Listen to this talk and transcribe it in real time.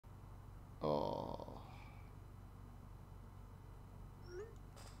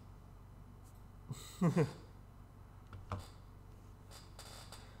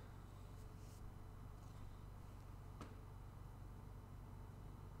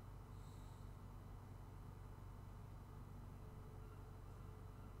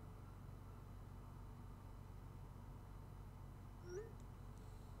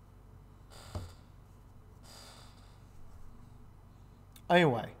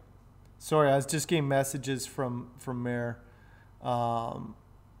Anyway, sorry, I was just getting messages from Mare.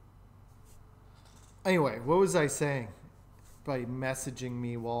 Anyway, what was I saying by messaging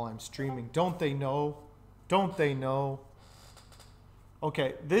me while I'm streaming? Don't they know? Don't they know?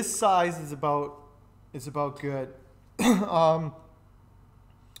 Okay, this size is about good.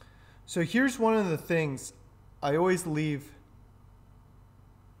 So here's one of the things I always leave.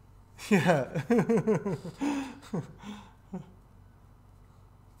 Yeah.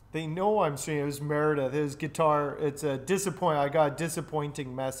 They know I'm streaming. It was Meredith. His guitar. It's a I got a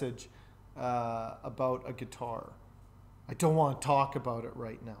disappointing message about a guitar. I don't want to talk about it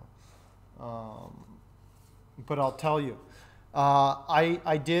right now, but I'll tell you.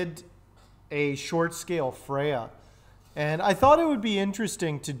 I did a short scale Freya, and I thought it would be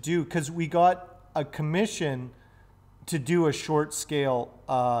interesting to do because we got a commission to do a short scale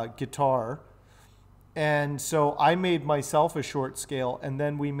guitar. And so I made myself a short scale, and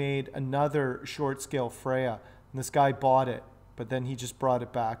then we made another short scale Freya. And this guy bought it, but then he just brought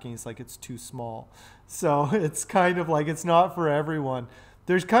it back, and he's like, it's too small. So it's kind of like it's not for everyone.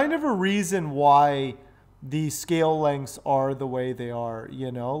 There's kind of a reason why the scale lengths are the way they are,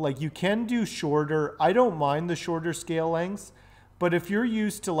 you know? Like you can do shorter. I don't mind the shorter scale lengths, but if you're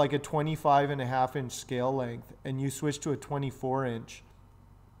used to like a 25.5-inch scale length and you switch to a 24-inch,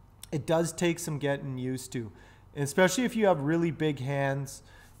 it does take some getting used to, and especially if you have really big hands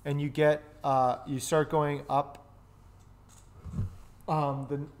and you get you start going up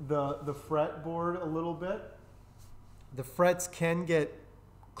the fretboard a little bit. The frets can get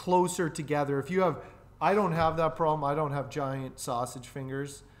closer together. If you have, I don't have that problem. I don't have giant sausage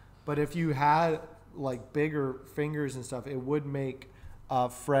fingers, but if you had like bigger fingers and stuff, it would make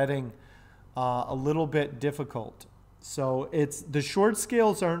fretting a little bit difficult. So it's the short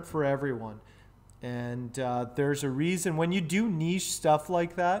scales aren't for everyone, and there's a reason when you do niche stuff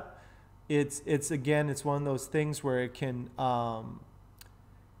like that. It's one of those things where it can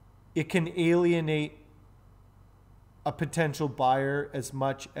alienate a potential buyer as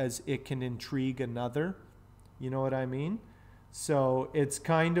much as it can intrigue another. You know what I mean? So it's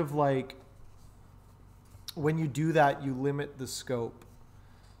kind of like when you do that, you limit the scope.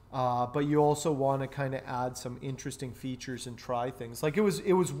 But you also want to kind of add some interesting features and try things. Like it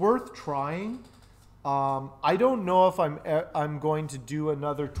was worth trying. I don't know if I'm going to do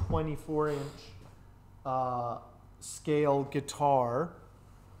another 24-inch scale guitar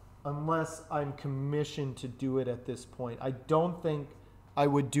unless I'm commissioned to do it at this point. I don't think I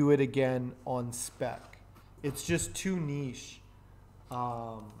would do it again on spec. It's just too niche.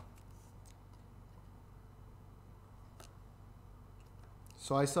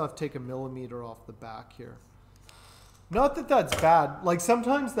 So I still have to take a millimeter off the back here. Not that that's bad. Like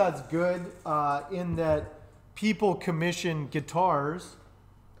sometimes that's good in that people commission guitars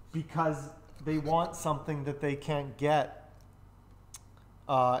because they want something that they can't get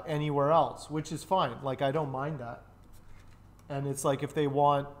anywhere else, which is fine. Like I don't mind that. And it's like if they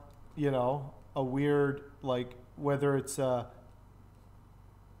want, you know, a weird, like whether it's a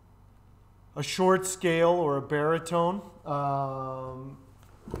short scale or a baritone,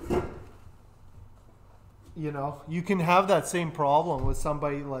 you know, you can have that same problem with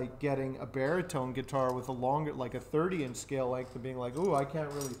somebody like getting a baritone guitar with a longer, like a 30-inch scale length and being like, ooh, I can't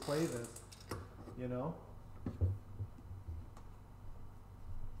really play this, you know?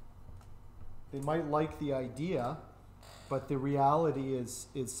 They might like the idea, but the reality is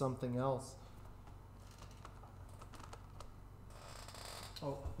something else.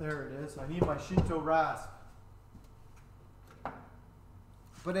 Oh, there it is. I need my Shinto rasp.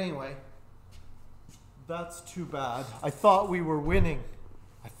 But anyway, that's too bad. I thought we were winning.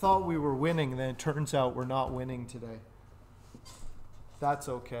 And then it turns out we're not winning today. That's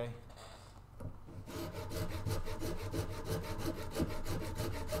okay.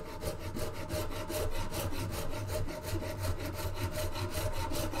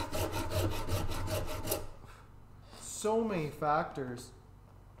 So many factors.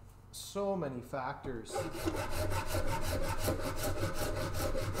 So many factors.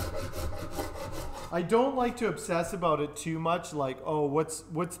 I don't like to obsess about it too much, like, oh, what's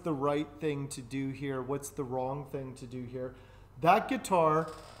the right thing to do here? What's the wrong thing to do here? That guitar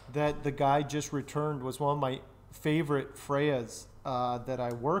that the guy just returned was one of my favorite Freyas that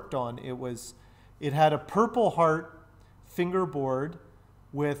I worked on. It was It had a Purple Heart fingerboard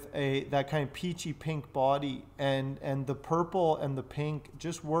with that kind of peachy pink body, and the purple and the pink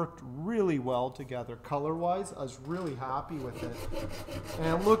just worked really well together color wise. I was really happy with it,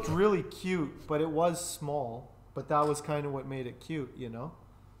 and it looked really cute, but it was small, but that was kind of what made it cute, you know.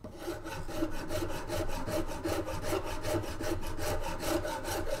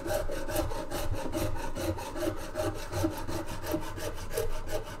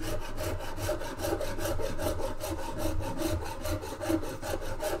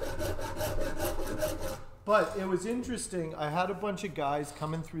 But it was interesting. I had a bunch of guys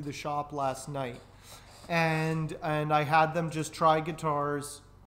coming through the shop last night, and I had them just try guitars